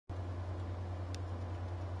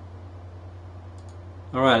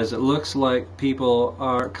Alright, as it looks like people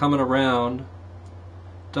are coming around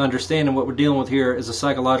to understanding what we're dealing with here is a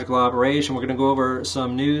psychological operation, we're going to go over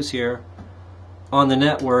some news here on the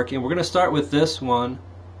network, and we're going to start with this one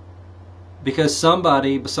because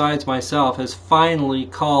somebody besides myself has finally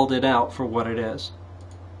called it out for what it is.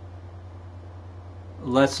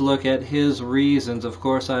 Let's look at his reasons. Of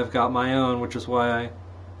course, I've got my own, which is why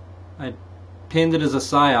I pinned it as a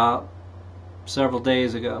psyop several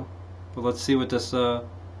days ago. But let's see what this Dabu7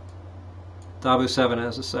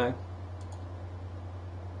 has to say.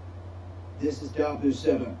 This is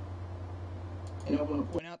Dabu7, and I want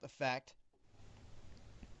to point out the fact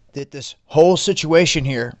that this whole situation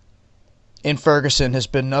here in Ferguson has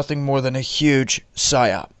been nothing more than a huge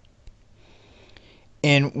psyop.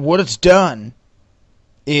 And what it's done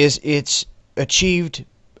is it's achieved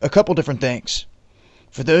a couple different things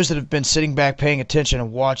for those that have been sitting back paying attention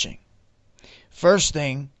and watching. First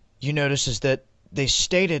thing you notice is that they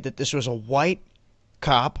stated that this was a white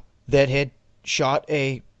cop that had shot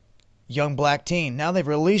a young black teen. Now they've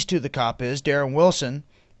released who the cop is, Darren Wilson.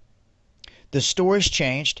 The story's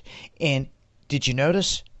changed, and did you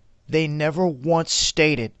notice? They never once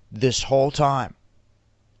stated this whole time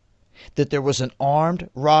that there was an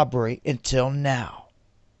armed robbery until now.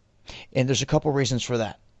 And there's a couple reasons for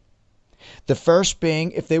that. The first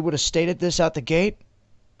being, if they would have stated this out the gate,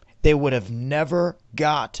 they would have never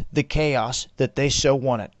got the chaos that they so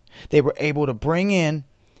wanted. They were able to bring in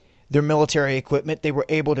their military equipment. They were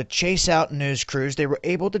able to chase out news crews. They were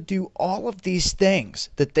able to do all of these things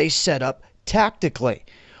that they set up tactically,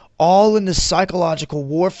 all in the psychological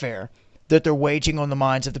warfare that they're waging on the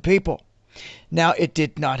minds of the people. Now, it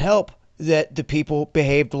did not help that the people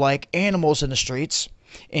behaved like animals in the streets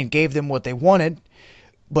and gave them what they wanted.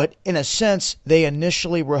 But in a sense, they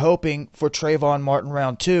initially were hoping for Trayvon Martin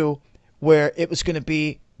round 2, where it was going to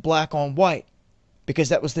be black on white, because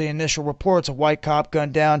that was the initial reports. A white cop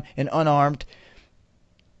gunned down an unarmed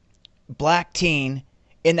black teen,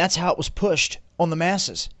 and that's how it was pushed on the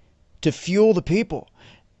masses to fuel the people.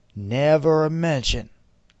 Never a mention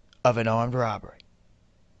of an armed robbery.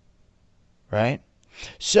 Right?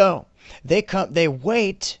 So they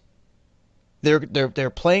wait.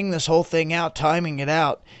 They're playing this whole thing out, timing it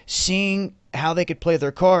out, seeing how they could play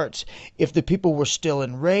their cards. If the people were still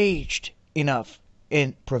enraged enough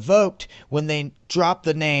and provoked when they dropped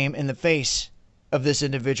the name in the face of this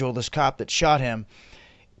individual, this cop that shot him,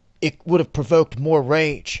 it would have provoked more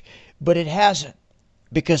rage. But it hasn't,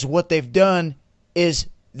 because what they've done is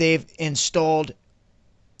they've installed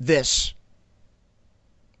this.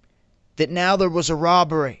 That now there was a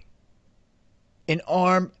robbery,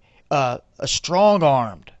 a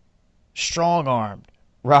strong-armed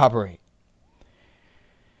robbery,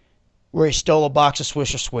 where he stole a box of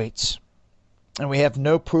Swisher Sweets. And we have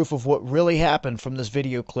no proof of what really happened from this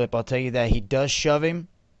video clip. I'll tell you that. He does shove him.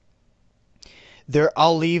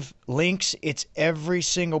 I'll leave links. It's every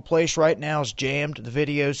single place right now is jammed. The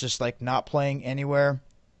video's just like not playing anywhere.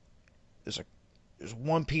 There's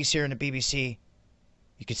one piece here in the BBC.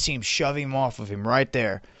 You can see him shoving him off of him right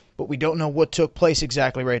there. But we don't know what took place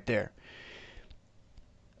exactly right there.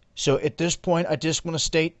 So at this point, I just want to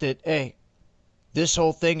state that, hey, this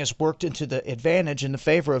whole thing has worked into the advantage in the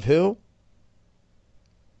favor of who?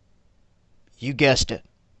 You guessed it.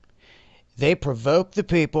 They provoked the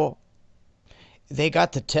people. They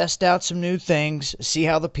got to test out some new things, see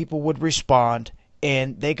how the people would respond,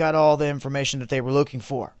 and they got all the information that they were looking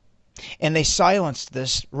for. And they silenced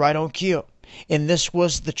this right on cue. And this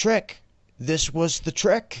was the trick. This was the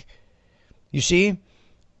trick. You see,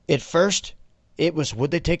 at first, it was,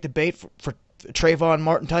 would they take the bait for Trayvon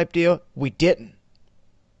Martin type deal? We didn't.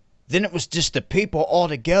 Then it was just the people all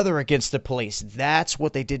together against the police. That's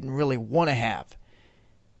what they didn't really want to have.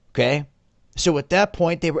 Okay? So at that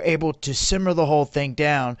point, they were able to simmer the whole thing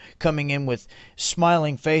down, coming in with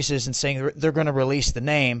smiling faces and saying they're going to release the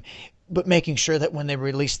name, but making sure that when they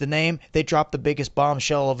release the name, they drop the biggest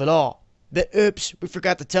bombshell of it all. That, oops, we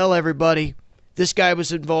forgot to tell everybody, this guy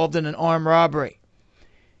was involved in an armed robbery.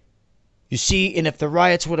 You see, and if the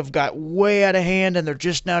riots would have got way out of hand and they're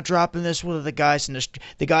just now dropping this, what are the guys in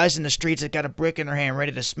the streets that got a brick in their hand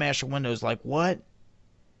ready to smash the windows? Like, what?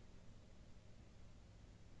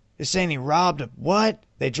 They're saying he robbed him. What?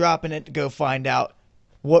 They dropping it to go find out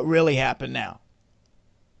what really happened now.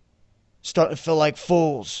 Starting to feel like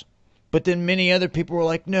fools. But then many other people were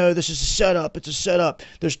like, no, this is a setup. It's a setup.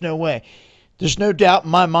 There's no way. There's no doubt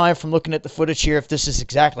in my mind from looking at the footage here if this is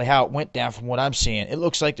exactly how it went down from what I'm seeing. It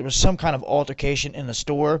looks like there was some kind of altercation in the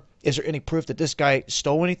store. Is there any proof that this guy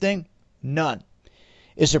stole anything? None.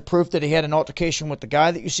 Is there proof that he had an altercation with the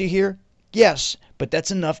guy that you see here? Yes, but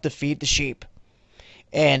that's enough to feed the sheep.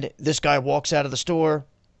 And this guy walks out of the store,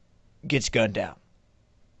 gets gunned down.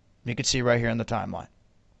 You can see right here in the timeline.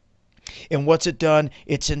 And what's it done?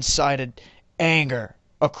 It's incited anger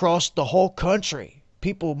across the whole country.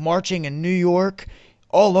 People marching in New York,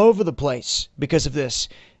 all over the place because of this.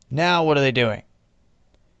 Now what are they doing?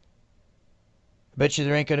 I bet you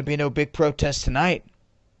there ain't going to be no big protest tonight.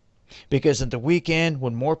 Because at the weekend,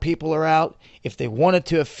 when more people are out, if they wanted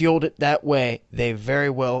to have fueled it that way, they very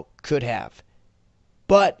well could have.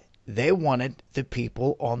 But they wanted the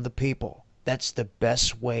people on the people. That's the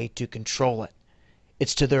best way to control it.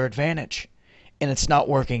 It's to their advantage. And it's not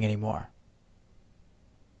working anymore.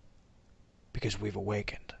 Because we've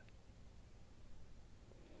awakened.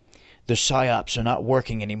 The psyops are not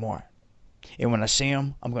working anymore. And when I see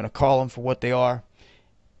them, I'm going to call them for what they are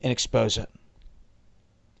and expose it.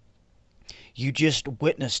 You just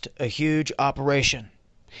witnessed a huge operation.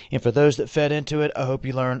 And for those that fed into it, I hope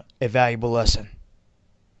you learned a valuable lesson.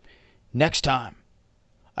 Next time,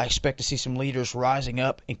 I expect to see some leaders rising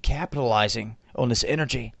up and capitalizing on this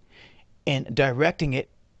energy and directing it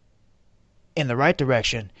in the right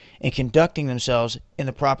direction and conducting themselves in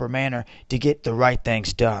the proper manner to get the right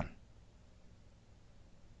things done.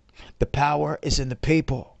 The power is in the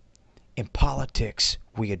people. In politics,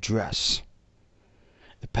 we address.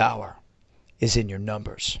 The power is in your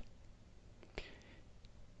numbers.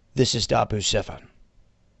 This is Dabu 7.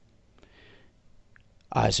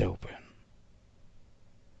 Eyes open.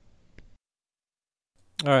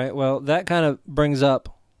 All right, well, that kind of brings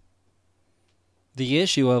up the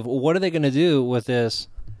issue of what are they going to do with this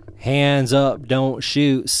hands up, don't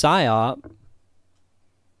shoot psyop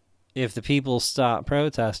if the people stop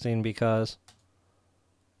protesting, because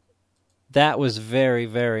that was very,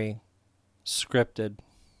 very scripted.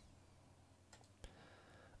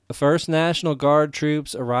 The first National Guard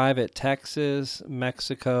troops arrive at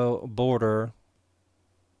Texas-Mexico border.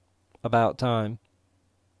 About time.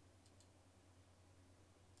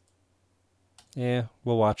 Yeah,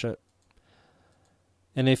 we'll watch it.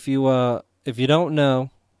 And if you don't know,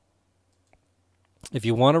 if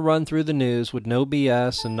you want to run through the news with no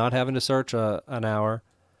BS and not having to search an hour,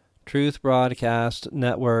 Truth Broadcast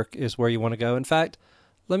Network is where you want to go. In fact,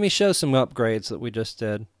 let me show some upgrades that we just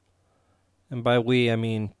did. And by we, I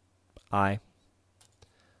mean I.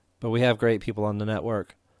 But we have great people on the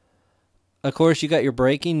network. Of course, you got your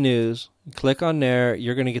breaking news. Click on there.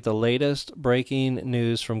 You're going to get the latest breaking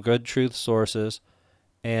news from good truth sources.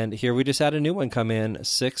 And here we just had a new one come in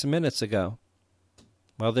 6 minutes ago.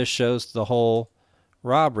 Well, this shows the whole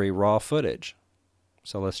robbery, raw footage.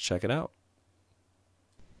 So let's check it out.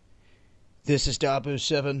 This is Dabu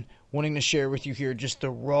 7 wanting to share with you here just the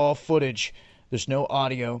raw footage. There's no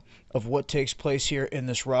audio of what takes place here in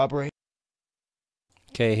this robbery.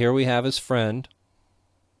 Okay, here we have his friend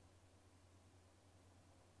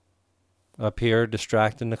up here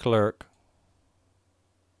distracting the clerk.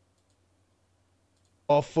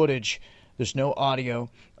 Raw footage. There's no audio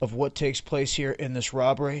of what takes place here in this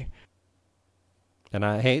robbery. And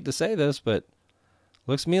I hate to say this, but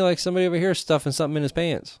looks to me like somebody over here is stuffing something in his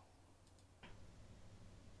pants.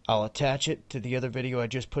 I'll attach it to the other video I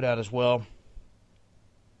just put out as well.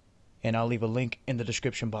 And I'll leave a link in the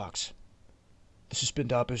description box. This has been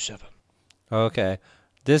Dabu 7. Okay.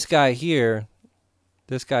 This guy here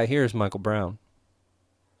is Michael Brown.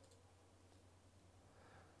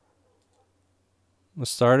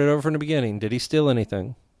 Let's start it over from the beginning. Did he steal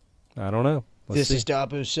anything? I don't know. Let's see. This is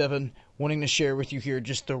Dabu 7 wanting to share with you here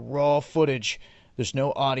just the raw footage. There's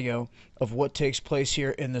no audio of what takes place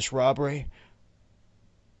here in this robbery.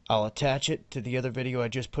 I'll attach it to the other video I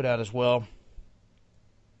just put out as well.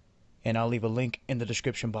 And I'll leave a link in the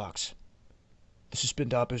description box. This has been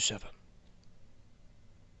Dabu 7.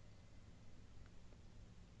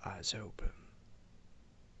 Eyes open.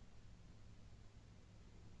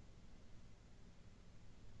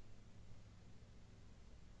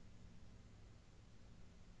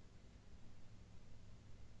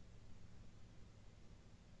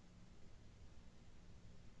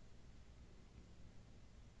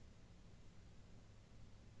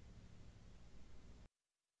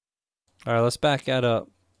 All right, let's back that up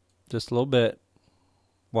just a little bit.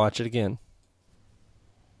 Watch it again.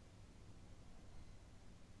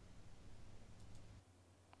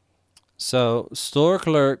 So, store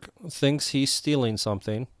clerk thinks he's stealing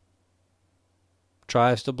something,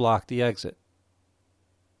 tries to block the exit.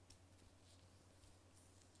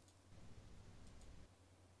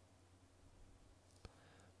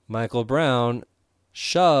 Michael Brown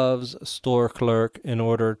shoves store clerk in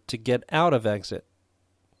order to get out of exit.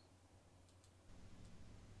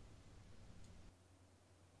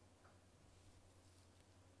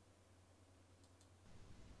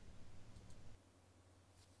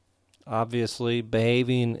 obviously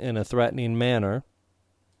behaving in a threatening manner.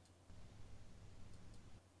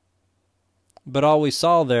 But all we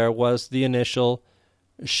saw there was the initial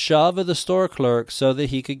shove of the store clerk so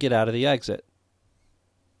that he could get out of the exit.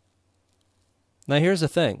 Now here's the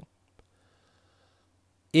thing.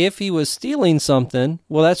 If he was stealing something,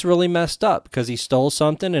 well, that's really messed up because he stole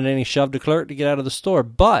something and then he shoved a clerk to get out of the store.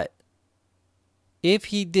 But if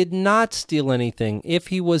he did not steal anything, if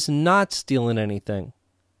he was not stealing anything,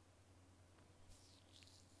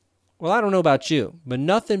 well, I don't know about you, but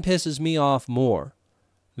nothing pisses me off more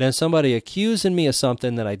than somebody accusing me of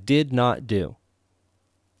something that I did not do.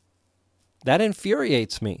 That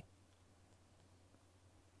infuriates me.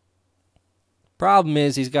 Problem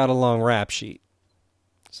is, he's got a long rap sheet.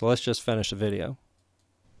 So let's just finish the video.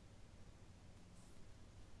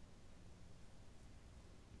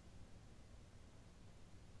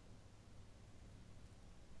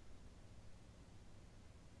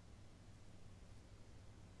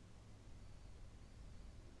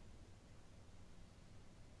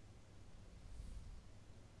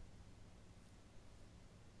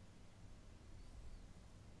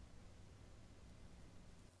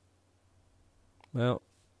 Well,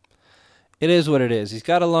 it is what it is. He's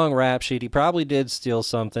got a long rap sheet. He probably did steal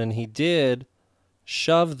something. He did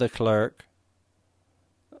shove the clerk.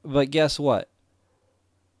 But guess what?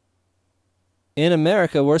 In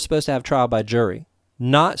America, we're supposed to have trial by jury,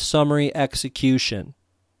 not summary execution.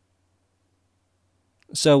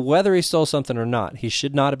 So whether he stole something or not, he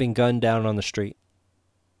should not have been gunned down on the street.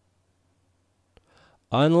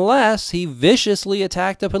 Unless he viciously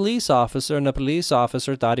attacked a police officer and the police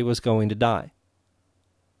officer thought he was going to die.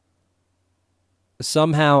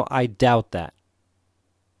 Somehow, I doubt that.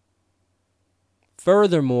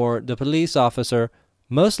 Furthermore, the police officer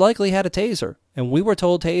most likely had a taser, and we were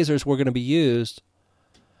told tasers were going to be used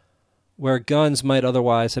where guns might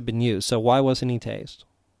otherwise have been used. So why wasn't he tased?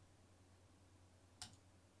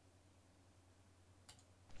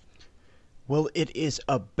 Well, it is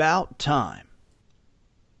about time.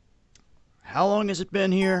 How long has it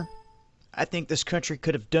been here? I think this country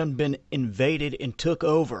could have been invaded and took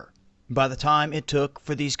over by the time it took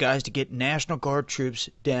for these guys to get National Guard troops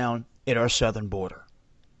down at our southern border.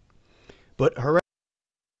 But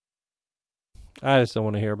I just don't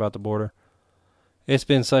want to hear about the border. It's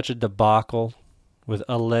been such a debacle with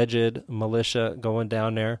alleged militia going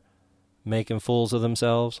down there, making fools of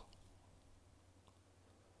themselves.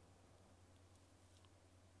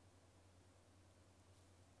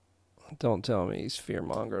 Don't tell me he's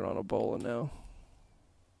fear-mongering on Ebola now.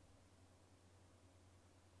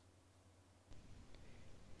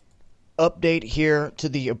 update here to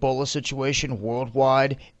the Ebola situation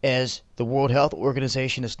worldwide, as the World Health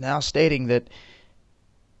Organization is now stating that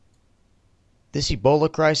this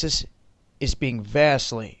Ebola crisis is being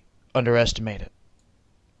vastly underestimated.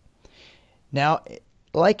 Now,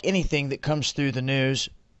 like anything that comes through the news,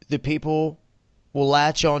 the people will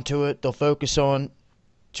latch onto it. They'll focus on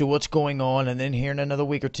to what's going on, and then here in another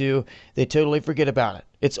week or two, they totally forget about it.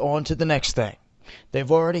 It's on to the next thing.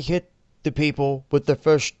 They've already hit the people with the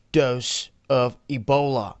first dose of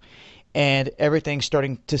Ebola, and everything's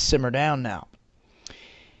starting to simmer down now.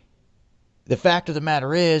 The fact of the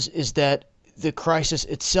matter is that the crisis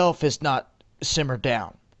itself has not simmered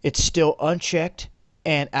down. It's still unchecked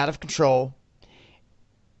and out of control,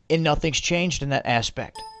 and nothing's changed in that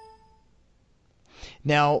aspect.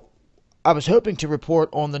 Now, I was hoping to report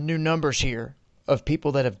on the new numbers here of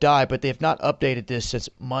people that have died, but they have not updated this since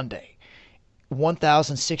Monday.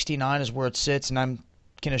 1,069 is where it sits, and I'm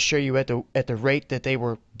can assure you at the rate that they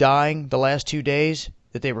were dying the last 2 days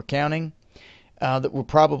that they were counting, that will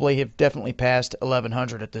probably have definitely passed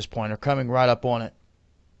 1,100 at this point, or coming right up on it.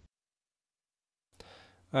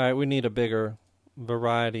 All right, we need a bigger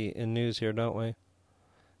variety in news here, don't we?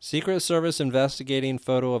 Secret Service investigating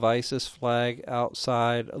photo of ISIS flag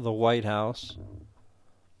outside the White House.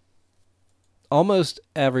 Almost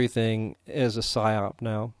everything is a psyop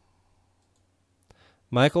now.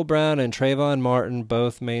 Michael Brown and Trayvon Martin,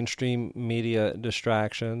 both mainstream media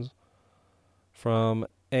distractions. From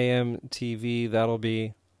AMTV, that'll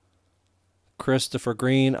be Christopher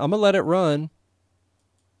Green. I'm going to let it run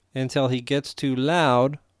until he gets too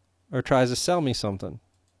loud or tries to sell me something.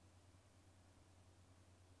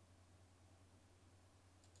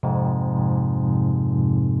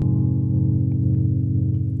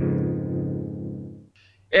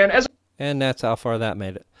 And that's how far that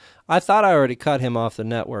made it. I thought I already cut him off the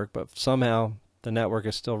network, but somehow the network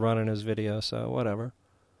is still running his video, so whatever.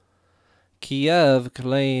 Kiev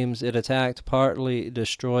claims it attacked partly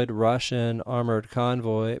destroyed Russian armored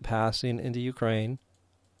convoy passing into Ukraine.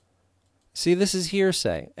 See, this is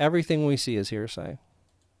hearsay. Everything we see is hearsay.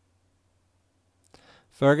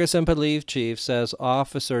 Ferguson police chief says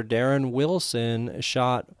Officer Darren Wilson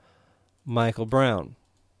shot Michael Brown.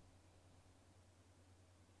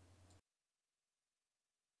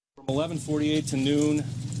 From 11:48 to noon,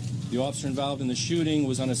 the officer involved in the shooting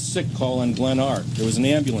was on a sick call on Glen Arc. There was an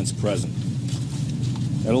ambulance present.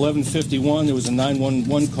 At 11:51, there was a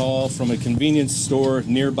 911 call from a convenience store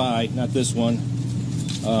nearby, not this one.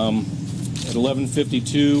 At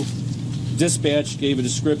 11:52, dispatch gave a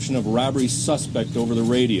description of a robbery suspect over the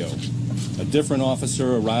radio. A different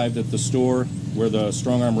officer arrived at the store where the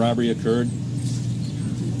strong-arm robbery occurred.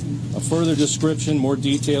 A further description, more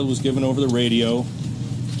detailed, was given over the radio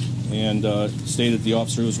and stated the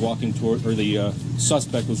officer was walking toward, or the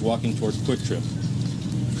suspect was walking toward Quick Trip.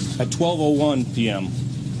 At 12:01 p.m.,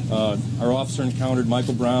 our officer encountered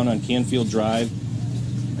Michael Brown on Canfield Drive.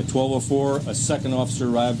 At 12:04, a second officer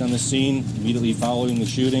arrived on the scene immediately following the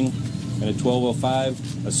shooting. And at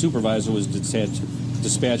 12:05, a supervisor was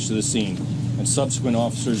dispatched to the scene, and subsequent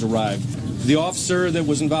officers arrived. The officer that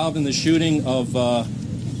was involved in the shooting of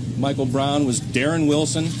Michael Brown was Darren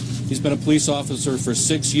Wilson. He's been a police officer for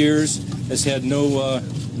 6 years, has had no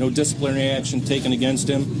disciplinary action taken against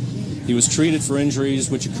him. He was treated for injuries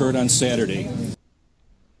which occurred on Saturday.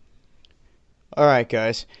 All right,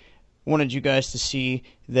 guys. Wanted you guys to see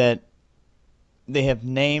that they have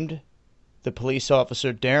named the police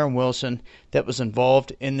officer Darren Wilson that was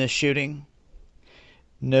involved in this shooting.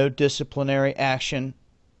 No disciplinary action,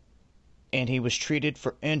 and he was treated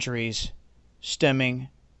for injuries stemming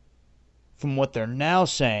from what they're now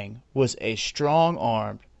saying was a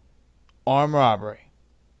strong-armed armed robbery,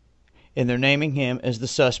 and they're naming him as the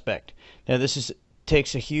suspect. Now, this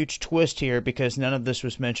takes a huge twist here because none of this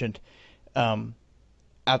was mentioned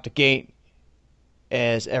out the gate,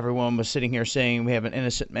 as everyone was sitting here saying we have an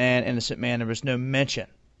innocent man. There was no mention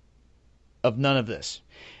of none of this.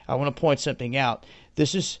 I want to point something out.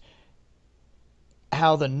 This is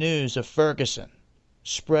how the news of Ferguson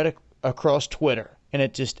spread across Twitter, and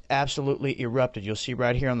it just absolutely erupted. You'll see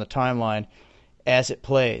right here on the timeline as it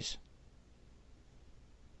plays.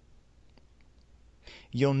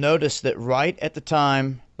 You'll notice that right at the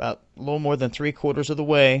time, about a little more than 3/4 of the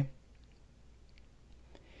way,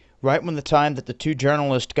 right when the time that the two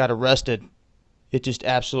journalists got arrested, it just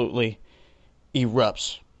absolutely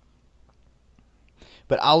erupts.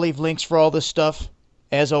 But I'll leave links for all this stuff.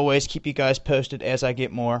 As always, keep you guys posted as I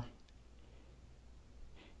get more.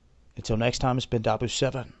 Until next time, it's been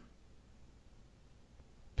Dabu7.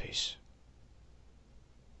 Peace.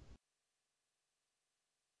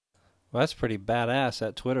 Well, that's pretty badass,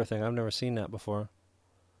 that Twitter thing. I've never seen that before.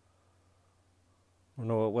 I don't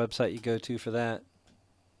know what website you go to for that.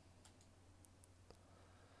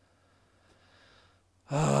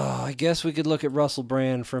 Oh, I guess we could look at Russell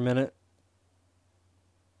Brand for a minute.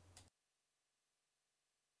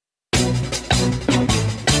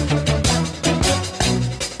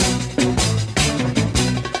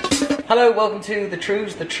 Hello, welcome to The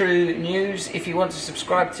Truths, The True News. If you want to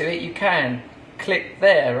subscribe to it, you can. Click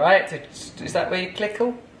there, right? Is that where you click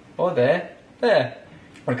all? Or there? There.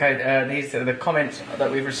 Okay, these are the comments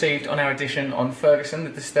that we've received on our edition on Ferguson, the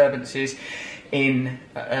disturbances in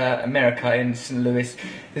America, in St. Louis.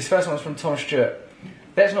 This first one was from Tom Stewart.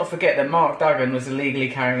 Let's not forget that Mark Duggan was illegally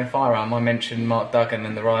carrying a firearm. I mentioned Mark Duggan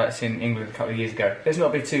and the riots in England a couple of years ago. Let's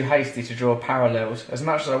not be too hasty to draw parallels. As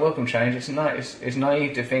much as I welcome change, it's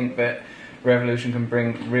naive to think that revolution can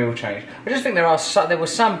bring real change. I just think there were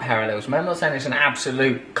some parallels, man. I'm not saying it's an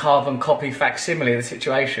absolute carbon copy facsimile of the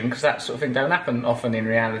situation, because that sort of thing don't happen often in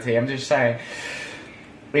reality. I'm just saying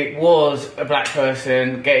it was a black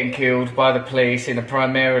person getting killed by the police in a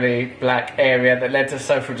primarily black area that led to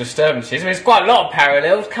social disturbances. I mean, it's quite a lot of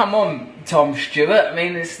parallels. Come on, Tom Stewart. I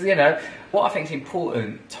mean, it's, you know, what I think is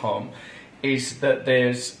important, Tom, is that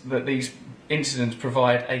these incidents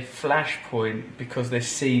provide a flashpoint, because it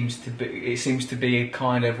seems to be a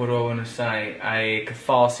kind of, what do I want to say, a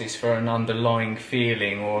catharsis for an underlying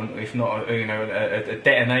feeling, or if not, you know, a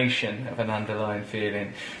detonation of an underlying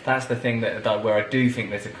feeling. That's the thing where I do think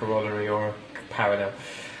there's a corollary or a parallel.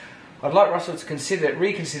 I'd like Russell to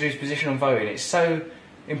reconsider his position on voting. It's so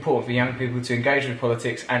important for young people to engage with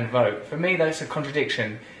politics and vote. For me, that's a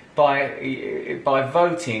contradiction. By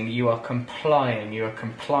voting, you are complying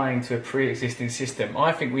to a pre-existing system.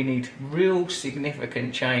 I think we need real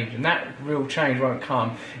significant change, and that real change won't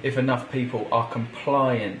come if enough people are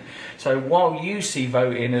compliant. So while you see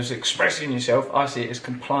voting as expressing yourself, I see it as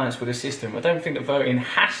compliance with the system. I don't think that voting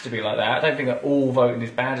has to be like that. I don't think that all voting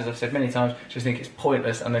is bad, as I've said many times. I just think it's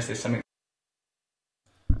pointless unless there's something.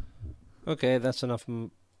 Okay, that's enough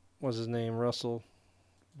what's his name, Russell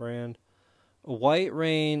Brand. White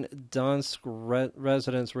Rain Donsk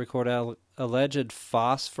residents record alleged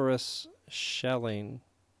phosphorus shelling.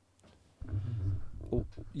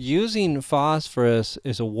 Using phosphorus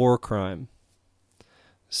is a war crime.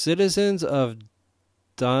 Citizens of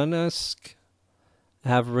Donetsk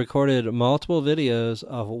have recorded multiple videos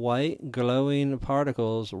of white glowing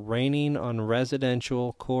particles raining on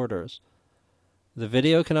residential quarters. The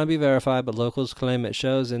video cannot be verified, but locals claim it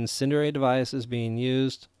shows incendiary devices being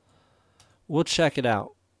used. We'll check it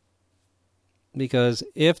out, because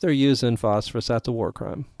if they're using phosphorus, that's a war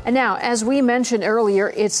crime. And now, as we mentioned earlier,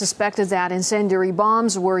 it's suspected that incendiary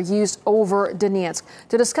bombs were used over Donetsk.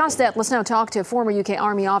 To discuss that, let's now talk to a former UK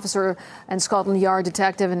Army officer and Scotland Yard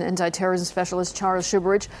detective and anti-terrorism specialist Charles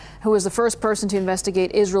Shubrich, who was the first person to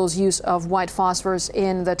investigate Israel's use of white phosphorus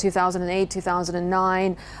in the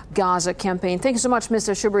 2008-2009 Gaza campaign. Thank you so much,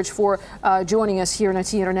 Mr. Shubrich, for joining us here on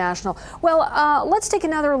IT International. Well, let's take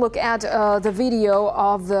another look at the video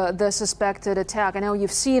of the suspected attack. I know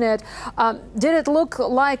you've seen it. Did it look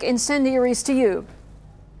like incendiaries to you?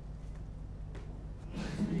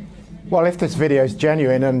 Well, if this video is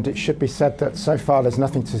genuine, and it should be said that so far there's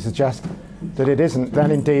nothing to suggest that it isn't, then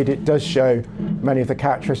indeed it does show many of the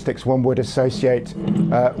characteristics one would associate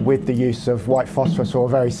with the use of white phosphorus or a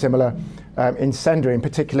very similar incendiary. In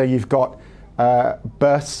particular, you've got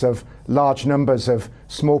bursts of large numbers of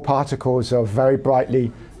small particles of very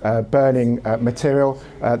brightly burning material.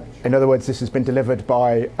 In other words, this has been delivered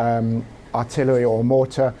by artillery or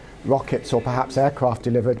mortar, rockets or perhaps aircraft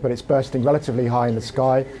delivered, but it's bursting relatively high in the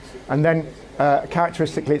sky. And then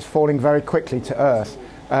characteristically it's falling very quickly to earth.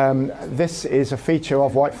 This is a feature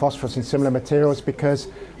of white phosphorus and similar materials because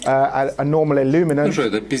a normal illuminant,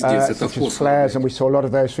 such as flares, and we saw a lot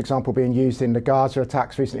of those, for example, being used in the Gaza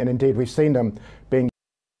attacks recently, and indeed we've seen them being...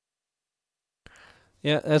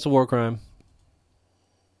 Yeah, that's a war crime.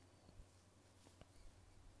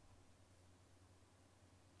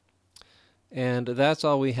 And that's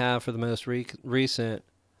all we have for the most recent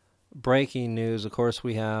breaking news. Of course,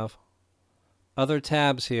 we have other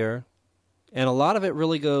tabs here, and a lot of it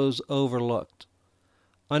really goes overlooked.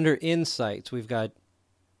 Under Insights, we've got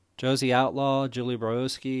Josie Outlaw, Julie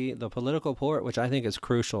Borowski, the political port, which I think is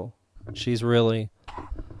crucial. She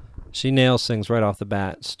nails things right off the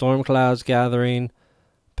bat. Storm clouds gathering,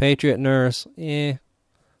 Patriot Nurse, we're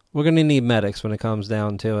going to need medics when it comes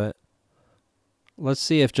down to it. Let's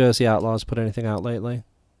see if Josie Outlaw's put anything out lately.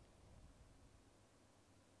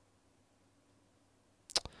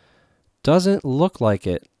 Doesn't look like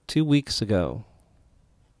it. 2 weeks ago.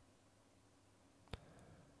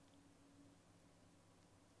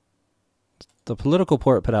 The political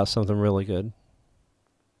port put out something really good.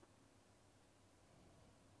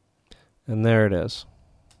 And there it is.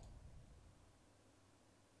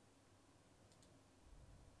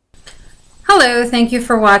 Hello, thank you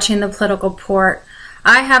for watching The Political Port.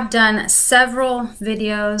 I have done several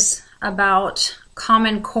videos about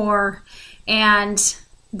Common Core and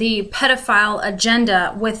the pedophile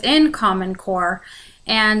agenda within Common Core,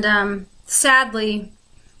 and sadly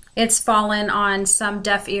it's fallen on some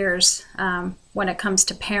deaf ears when it comes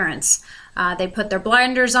to parents. They put their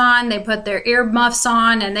blinders on, they put their ear muffs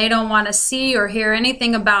on, and they don't want to see or hear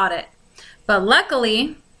anything about it. But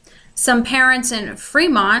luckily, some parents in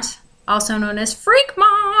Fremont, also known as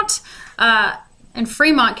Freakmont, in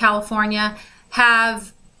Fremont, California,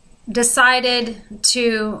 have decided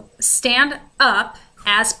to stand up,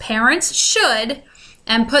 as parents should,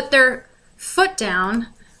 and put their foot down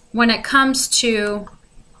when it comes to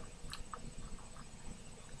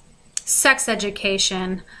sex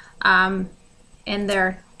education in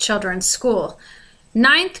their children's school.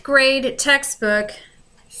 9th grade textbook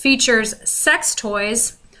features sex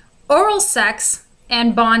toys, oral sex,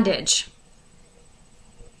 and bondage.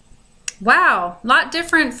 Wow, a lot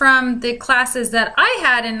different from the classes that I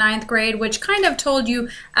had in 9th grade, which kind of told you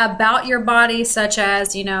about your body, such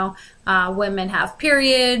as, women have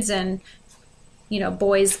periods and,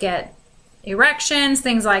 boys get erections,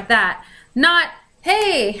 things like that. Not,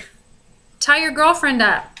 hey, tie your girlfriend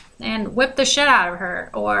up and whip the shit out of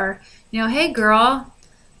her. Or, hey girl,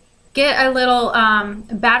 get a little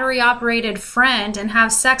battery-operated friend and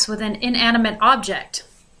have sex with an inanimate object.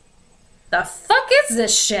 The fuck is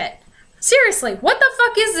this shit? Seriously, what the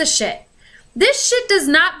fuck is this shit? This shit does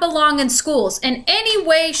not belong in schools in any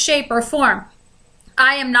way, shape, or form.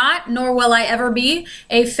 I am not, nor will I ever be,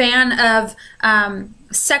 a fan of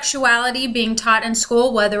sexuality being taught in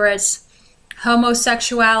school, whether it's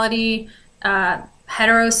homosexuality,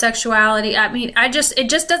 heterosexuality. I mean, it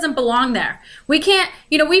just doesn't belong there. We can't,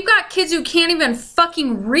 we've got kids who can't even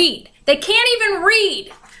fucking read. They can't even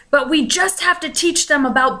read. But we just have to teach them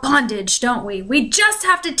about bondage, don't we? We just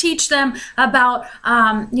have to teach them about,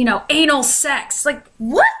 anal sex. Like,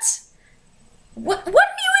 what? What are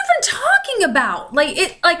you even talking about?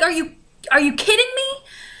 Are you kidding me?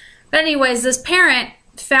 But anyways, this parent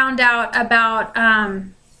found out about,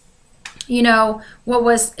 what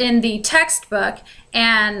was in the textbook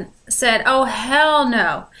and said, oh, hell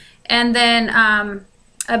no. And then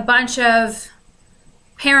a bunch of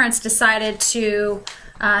parents decided to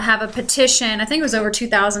have a petition. I think it was over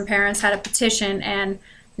 2,000 parents had a petition, and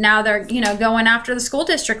now they're, going after the school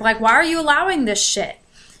district. Like, why are you allowing this shit?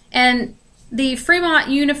 And the Fremont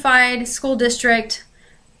Unified School District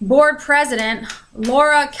Board President,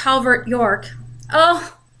 Laura Calvert York.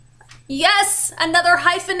 Oh, yes, another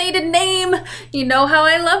hyphenated name. You know how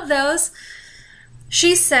I love those.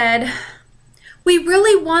 She said, we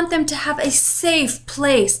really want them to have a safe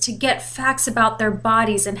place to get facts about their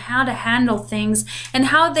bodies and how to handle things and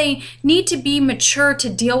how they need to be mature to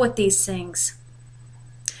deal with these things.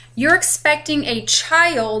 You're expecting a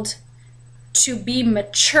child to be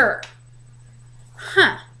mature.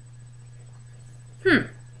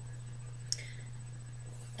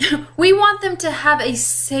 We want them to have a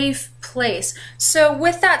safe place. So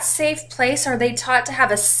with that safe place, are they taught to have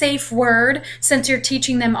a safe word since you're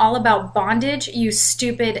teaching them all about bondage, you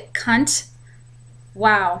stupid cunt?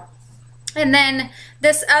 Wow. And then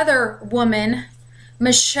this other woman,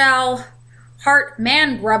 Michelle Hart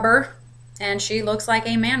Mangrubber, and she looks like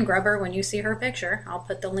a man grubber when you see her picture. I'll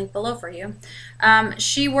put the link below for you.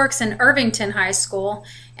 She works in Irvington High School,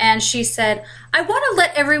 and she said, I want to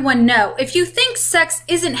let everyone know, if you think sex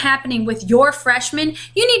isn't happening with your freshmen,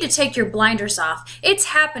 you need to take your blinders off. It's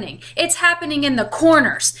happening. It's happening in the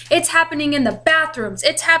corners. It's happening in the bathrooms.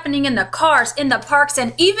 It's happening in the cars, in the parks,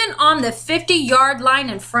 and even on the 50-yard line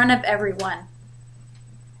in front of everyone.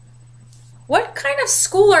 What kind of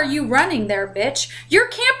school are you running there, bitch? You're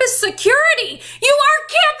campus security. You are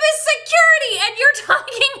campus security, and you're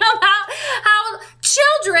talking about how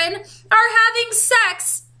children are having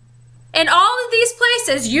sex in all of these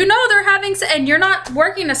places. You know they're having sex, and you're not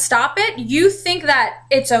working to stop it. You think that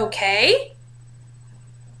it's okay?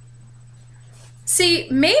 See,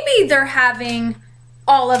 maybe they're having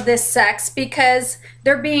all of this sex because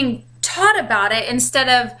they're being taught about it instead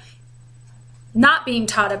of not being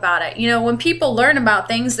taught about it. When people learn about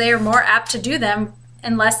things, they are more apt to do them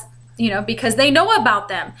unless, because they know about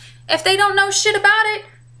them. If they don't know shit about it,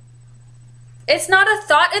 it's not a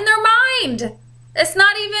thought in their mind. It's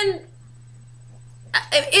not even,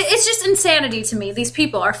 it's just insanity to me. These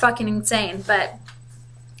people are fucking insane. But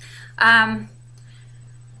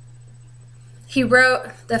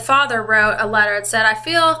the father wrote a letter. It said, I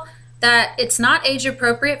feel that it's not age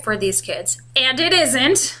appropriate for these kids. And it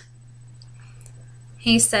isn't.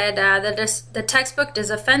 He said that the textbook is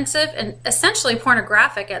offensive and essentially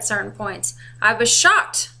pornographic at certain points. I was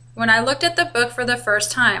shocked when I looked at the book for the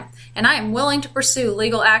first time, and I am willing to pursue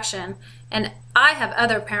legal action, and I have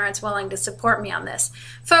other parents willing to support me on this.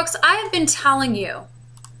 Folks, I have been telling you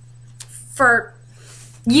for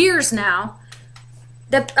years now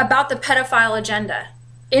about the pedophile agenda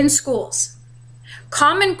in schools.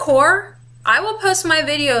 Common Core, I will post my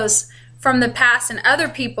videos from the past and other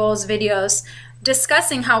people's videos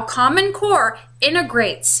discussing how Common Core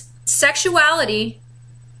integrates sexuality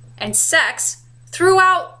and sex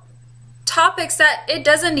throughout topics that it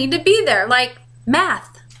doesn't need to be there, like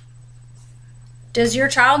math. Does your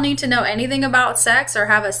child need to know anything about sex or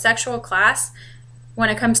have a sexual class when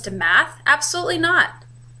it comes to math? Absolutely not.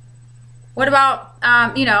 What about,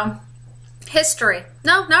 history?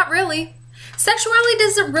 No, not really. Sexuality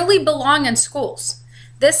doesn't really belong in schools.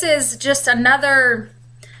 This is just another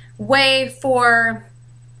way for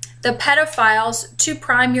the pedophiles to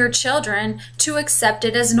prime your children to accept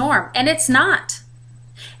it as norm, and it's not.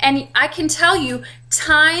 And I can tell you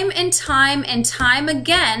time and time and time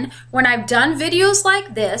again, when I've done videos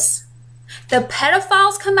like this, the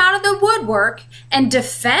pedophiles come out of the woodwork and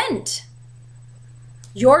defend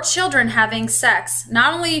your children having sex,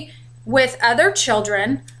 not only with other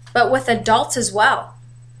children, but with adults as well.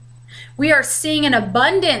 We are seeing an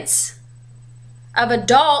abundance of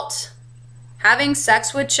adults having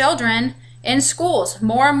sex with children in schools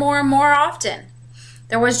more and more and more often.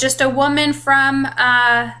 There was just a woman from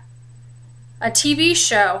a TV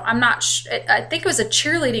show, I think it was a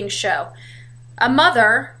cheerleading show, a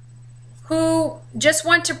mother who just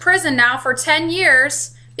went to prison now for 10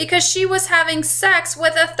 years because she was having sex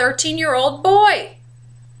with a 13-year-old boy.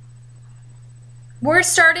 We're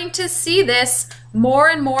starting to see this more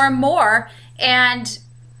and more and more, and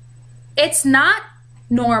it's not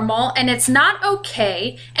normal and it's not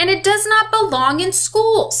okay and it does not belong in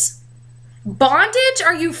schools. Bondage?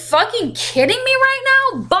 Are you fucking kidding me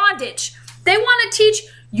right now? Bondage. They want to teach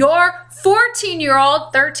your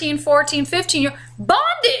 14-year-old, 13, 14, 15-year-old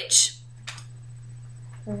bondage.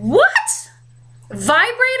 What?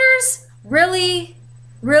 Vibrators? Really?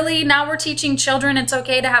 Really? Now we're teaching children it's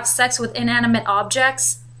okay to have sex with inanimate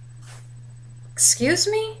objects? Excuse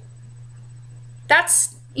me?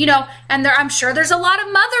 That's, you know, and I'm sure there's a lot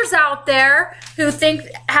of mothers out there who think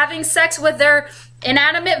having sex with their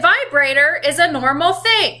inanimate vibrator is a normal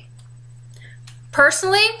thing.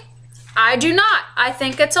 Personally, I do not. I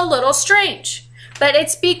think it's a little strange, but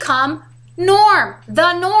it's become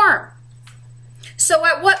the norm. So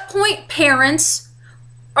at what point, parents,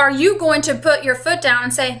 are you going to put your foot down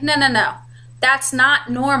and say, no, no, no, that's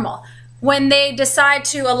not normal? When they decide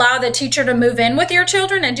to allow the teacher to move in with your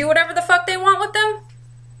children and do whatever the fuck they want with them?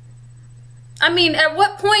 I mean, at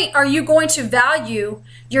what point are you going to value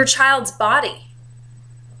your child's body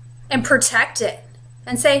and protect it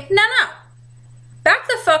and say, no, no, back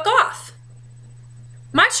the fuck off.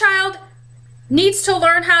 My child needs to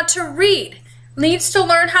learn how to read, needs to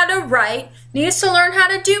learn how to write, needs to learn how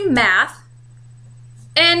to do math,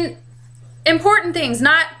 and important things,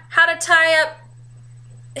 not how to tie up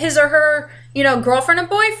his or her, you know, girlfriend and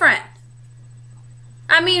boyfriend.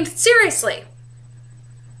 I mean, seriously,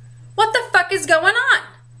 what the fuck is going on?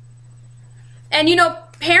 And, you know,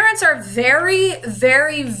 parents are very,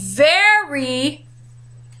 very, very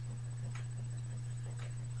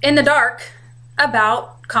in the dark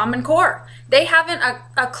about Common Core. They haven't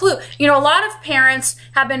a clue. You know, a lot of parents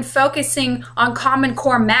have been focusing on Common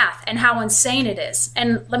Core math and how insane it is.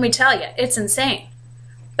 And let me tell you, it's insane.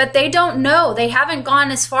 But they don't know. They haven't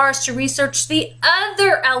gone as far as to research the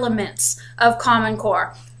other elements of Common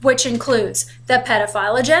Core, which includes the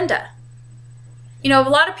pedophile agenda. You know, a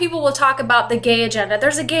lot of people will talk about the gay agenda.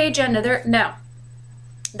 There's a gay agenda. No.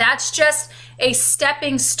 That's just a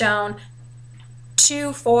stepping stone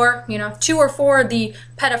to or for the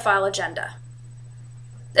pedophile agenda.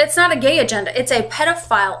 It's not a gay agenda. It's a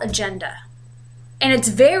pedophile agenda. And it's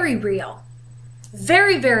very real.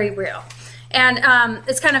 Very, very real. And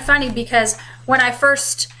it's kind of funny because when I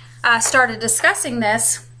first started discussing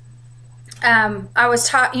this, I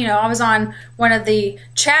was on one of the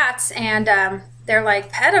chats and they're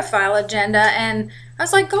like, pedophile agenda, and I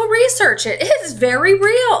was like, go research it. It is very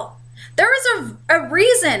real. There is a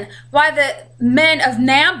reason why the men of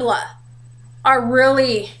NAMBLA are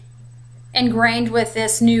really ingrained with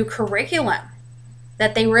this new curriculum,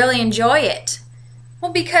 that they really enjoy it.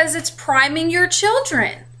 Well, because it's priming your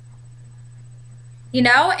children. You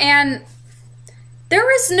know, and there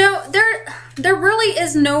really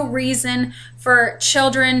is no reason for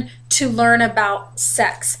children to learn about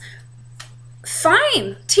sex.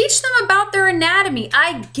 Fine, teach them about their anatomy.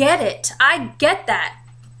 I get it. I get that.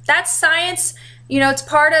 That's science. You know, it's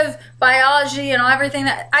part of biology and everything.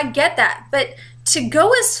 That I get that. But to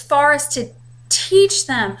go as far as to teach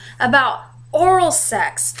them about oral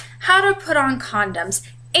sex, how to put on condoms,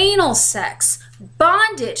 anal sex,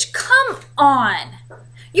 bondage, come on.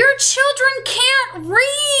 Your children can't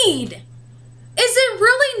read. Is it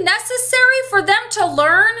really necessary for them to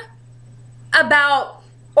learn about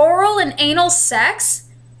oral and anal sex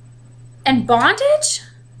and bondage?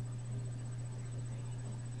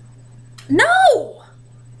 No.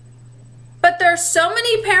 But there's so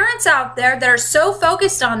many parents out there that are so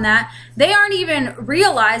focused on that, they aren't even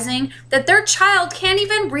realizing that their child can't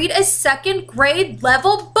even read a second grade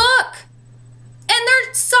level book. And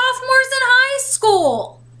they're sophomores in high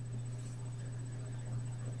school.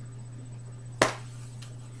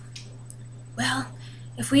 Well,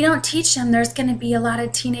 if we don't teach them, there's going to be a lot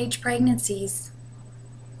of teenage pregnancies.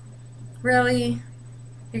 Really?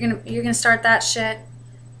 You're gonna start that shit?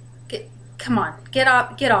 Come on, get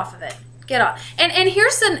off of it. Get off. And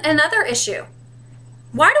here's another issue.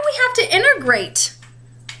 Why do we have to integrate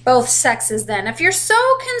both sexes then? If you're so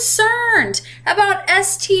concerned about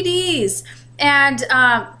STDs and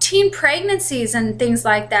teen pregnancies and things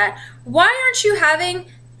like that, why aren't you having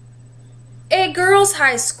a girls'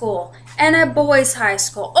 high school and a boys' high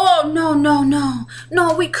school? Oh,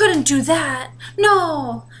 no, we couldn't do that.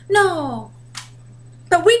 No.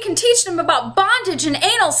 But we can teach them about bondage and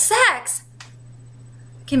anal sex.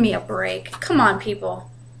 Give me a break. Come on, people.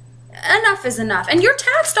 Enough is enough. And your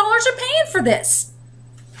tax dollars are paying for this.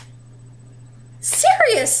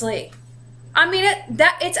 Seriously. I mean,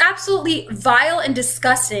 it's absolutely vile and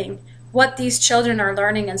disgusting what these children are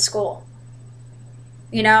learning in school.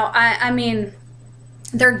 You know, I mean,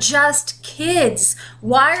 they're just kids.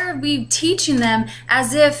 Why are we teaching them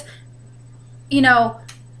as if, you know,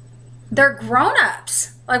 They're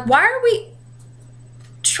grown-ups. Like, why are we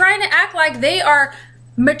trying to act like they are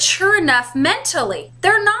mature enough mentally?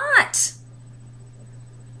 They're not.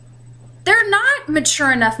 They're not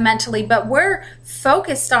mature enough mentally, but we're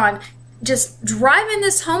focused on just driving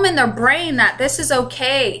this home in their brain that this is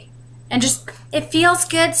okay. And just, it feels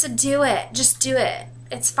good, so do it. Just do it.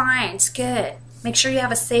 It's fine. It's good. Make sure you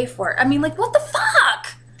have a safe word. I mean, like, what the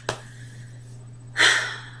fuck?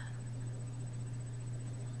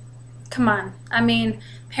 Come on. I mean,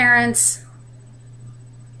 parents,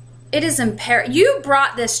 it is imperative. You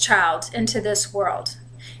brought this child into this world.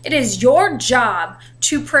 It is your job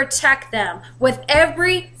to protect them with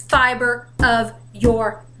every fiber of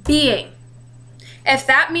your being. If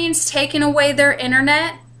that means taking away their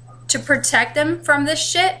internet to protect them from this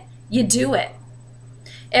shit, you do it.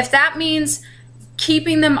 If that means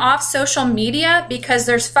keeping them off social media because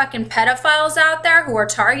there's fucking pedophiles out there who are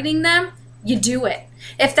targeting them, you do it.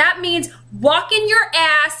 If that means walking your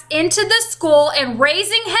ass into the school and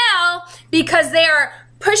raising hell because they are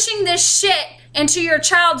pushing this shit into your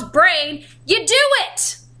child's brain, you do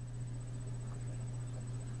it.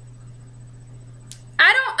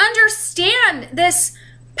 I don't understand this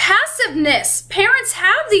passiveness parents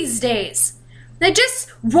have these days. They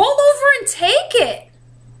just roll over and take it.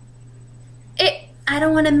 I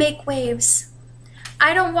don't want to make waves.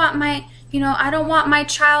 I don't want my, I don't want my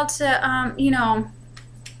child to,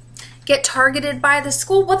 get targeted by the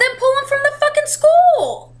school. Well, then pull them from the fucking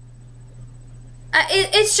school.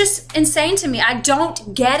 It's just insane to me. I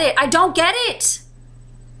don't get it. I don't get it.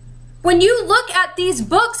 When you look at these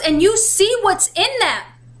books and you see what's in them,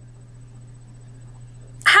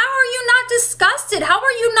 how are you not disgusted? How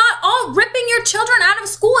are you not all ripping your children out of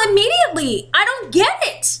school immediately? I don't get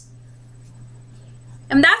it.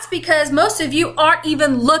 And that's because most of you aren't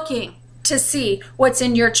even looking to see what's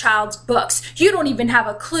in your child's books. You don't even have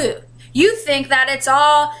a clue. You think that it's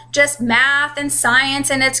all just math and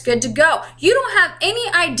science and it's good to go. You don't have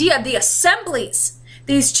any idea of the assemblies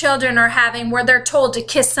these children are having where they're told to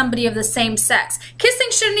kiss somebody of the same sex. Kissing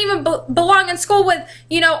shouldn't even belong in school with,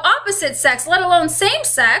 opposite sex, let alone same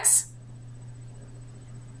sex.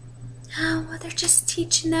 Oh, well, they're just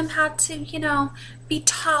teaching them how to, be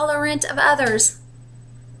tolerant of others.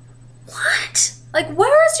 What? Like,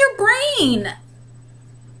 where is your brain?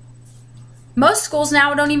 Most schools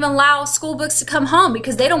now don't even allow school books to come home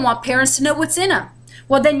because they don't want parents to know what's in them.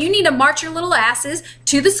 Well, then you need to march your little asses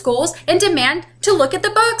to the schools and demand to look at the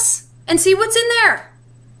books and see what's in there.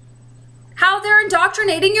 How they're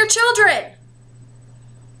indoctrinating your children.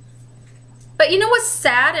 But you know what's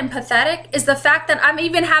sad and pathetic is the fact that I'm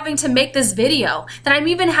even having to make this video, that I'm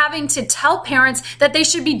even having to tell parents that they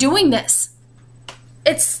should be doing this.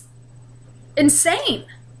 It's insane.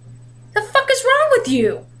 The fuck is wrong with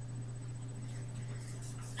you?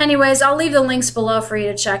 Anyways, I'll leave the links below for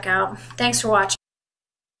you to check out. Thanks for watching.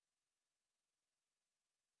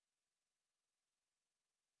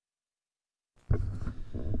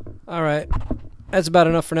 All right. That's about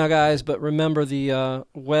enough for now, guys. But remember, the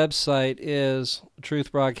website is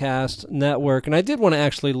Truth Broadcast Network. And I did want to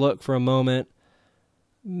actually look for a moment.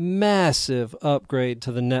 Massive upgrade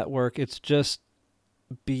to the network. It's just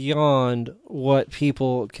beyond what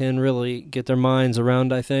people can really get their minds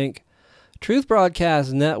around, I think. Truth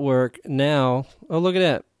Broadcast Network now. Oh, look at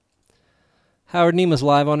that. Howard Nema's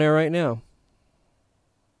live on air right now.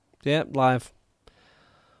 Yep, live.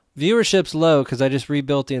 Viewership's low because I just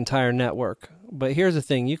rebuilt the entire network. But here's the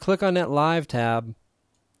thing. You click on that live tab.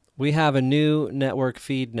 We have a new network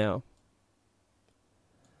feed now.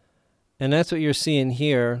 And that's what you're seeing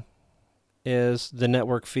here is the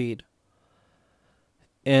network feed.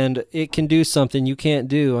 And it can do something you can't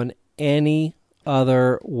do on any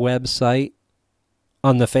other website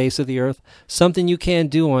on the face of the earth. Something you can't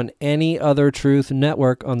do on any other truth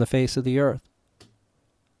network on the face of the earth.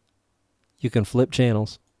 You can flip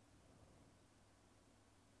channels.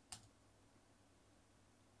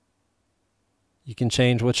 You can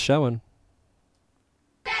change what's showing.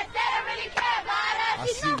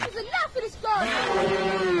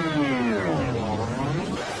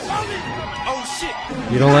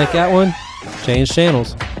 You don't like that one? Change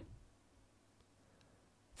channels.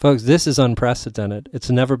 Folks, this is unprecedented. It's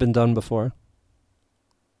never been done before.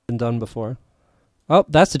 Oh,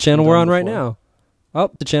 that's the channel we're on right now.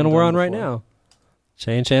 Oh, the channel we're on right now.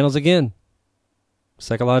 Change channels again.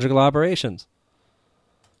 Psychological operations.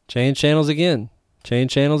 Change channels again.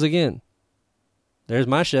 Change channels again. There's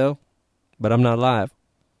my show, but I'm not live.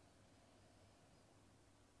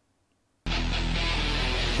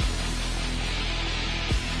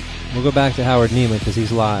 We'll go back to Howard Nema because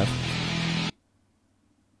he's live.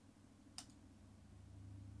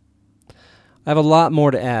 I have a lot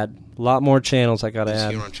more to add. A lot more channels I got to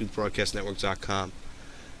add. Here on truthbroadcastnetwork.com.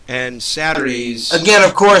 And Saturdays... Again,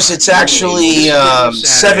 of course, it's actually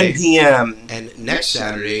 7 p.m. And next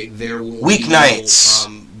Saturday, there will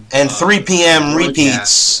weeknights. And 3 p.m.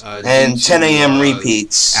 repeats, and 10 a.m.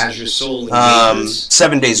 repeats, Azure Soul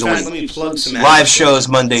 7 days a week. Let me plug some live shows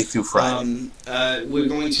Monday through Friday. We're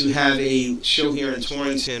going to have a show here in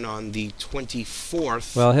Torrington on the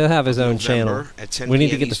 24th. Well, he'll have his own channel. At 10 we need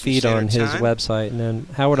to get Eastern the feed Standard on his Time. website, and then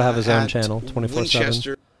Howard will have his own channel, 24/7.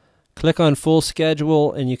 Winchester. Click on full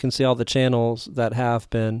schedule, and you can see all the channels that have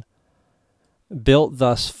been built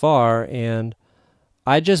thus far. And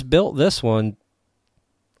I just built this one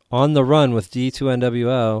on the run with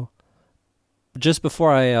D2NWO just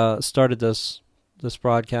before I started this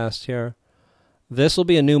broadcast here. This will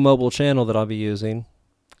be a new mobile channel that I'll be using.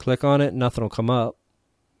 Click on it, nothing will come up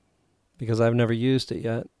because I've never used it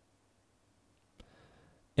yet.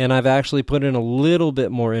 And I've actually put in a little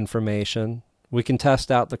bit more information. We can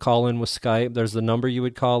test out the call-in with Skype. There's the number you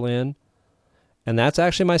would call in. And that's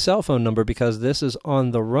actually my cell phone number because this is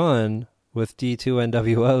on the run with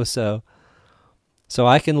D2NWO, So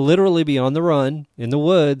I can literally be on the run in the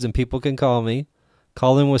woods and people can call me.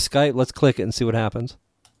 Call in with Skype. Let's click it and see what happens.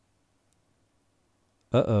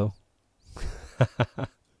 Uh-oh.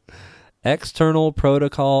 External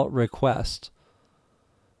protocol request.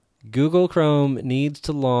 Google Chrome needs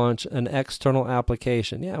to launch an external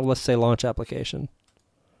application. Yeah, let's say launch application.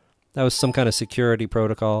 That was some kind of security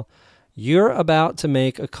protocol. You're about to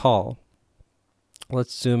make a call.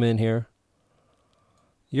 Let's zoom in here.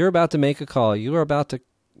 You're about to make a call. You are about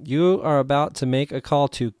to make a call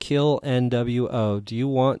to kill NWO. Do you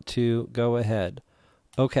want to go ahead?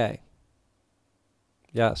 Okay.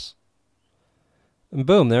 Yes. And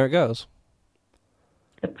boom, there it goes.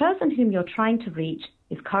 The person whom you're trying to reach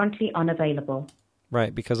is currently unavailable.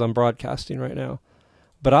 Right, because I'm broadcasting right now.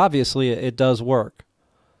 But obviously it does work.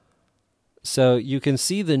 So you can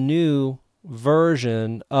see the new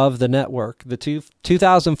version of the network, the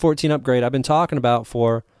 2014 upgrade I've been talking about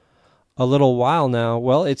for a little while now.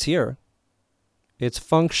 Well, it's here. It's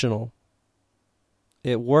functional.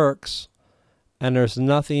 It works. And there's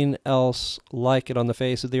nothing else like it on the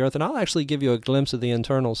face of the earth. And I'll actually give you a glimpse of the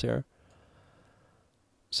internals here.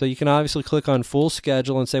 So you can obviously click on full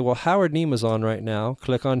schedule and say, well, Howard Nima's on right now.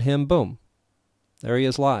 Click on him. Boom. There he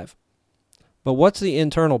is live. But what's the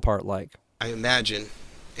internal part like? I imagine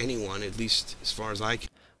anyone, at least as far as I can.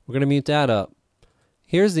 We're going to mute that up.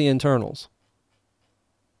 Here's the internals.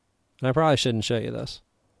 And I probably shouldn't show you this.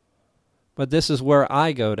 But this is where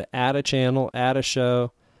I go to add a channel, add a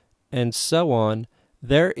show, and so on.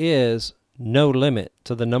 There is no limit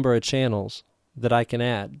to the number of channels that I can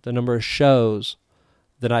add, the number of shows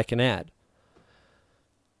that I can add.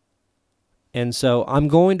 And so I'm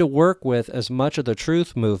going to work with as much of the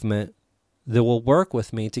truth movement that will work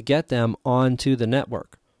with me to get them onto the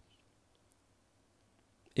network.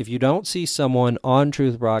 If you don't see someone on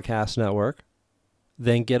Truth Broadcast Network,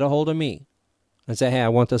 then get a hold of me and say, hey, I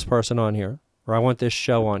want this person on here, or I want this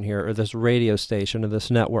show on here, or this radio station, or this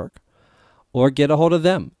network. Or get a hold of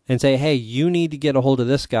them and say, hey, you need to get a hold of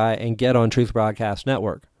this guy and get on Truth Broadcast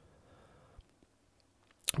Network.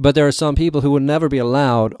 But there are some people who will never be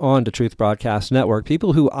allowed on to Truth Broadcast Network.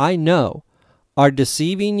 People who I know are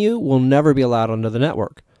deceiving you will never be allowed onto the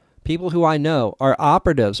network. People who I know are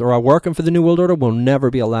operatives or are working for the New World Order will never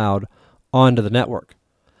be allowed onto the network.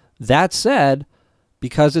 That said,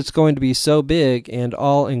 because it's going to be so big and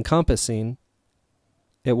all-encompassing,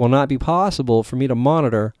 it will not be possible for me to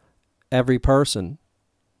monitor every person,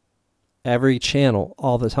 every channel,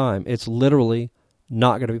 all the time. It's literally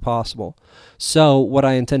not going to be possible. So what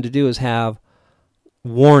I intend to do is have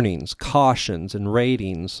warnings, cautions, and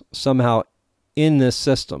ratings somehow in this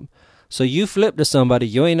system. So you flip to somebody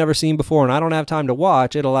you ain't never seen before and I don't have time to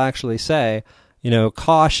watch, it'll actually say,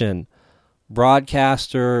 caution,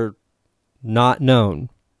 broadcaster not known,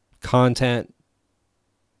 content,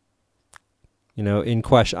 in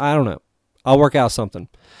question. I don't know. I'll work out something.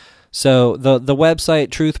 So the website,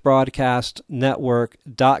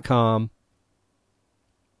 truthbroadcastnetwork.com.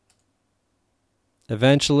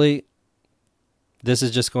 Eventually, this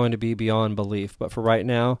is just going to be beyond belief. But for right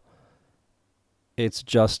now, it's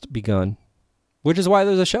just begun. Which is why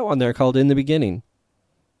there's a show on there called In the Beginning.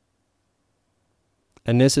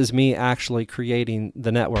 And this is me actually creating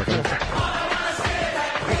the network.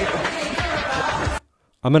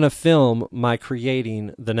 I'm going to film my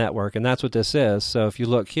creating the network, and that's what this is. So if you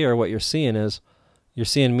look here, what you're seeing is you're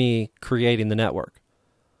seeing me creating the network,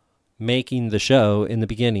 making the show in the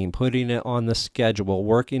beginning, putting it on the schedule,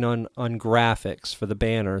 working on graphics for the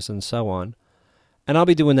banners and so on. And I'll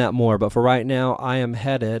be doing that more, but for right now, I am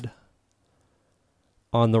headed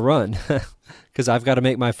on the run because I've got to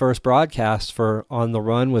make my first broadcast for On the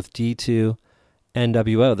Run with D2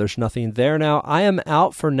 NWO. There's nothing there now. I am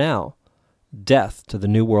out for now. Death to the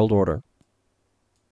New World Order.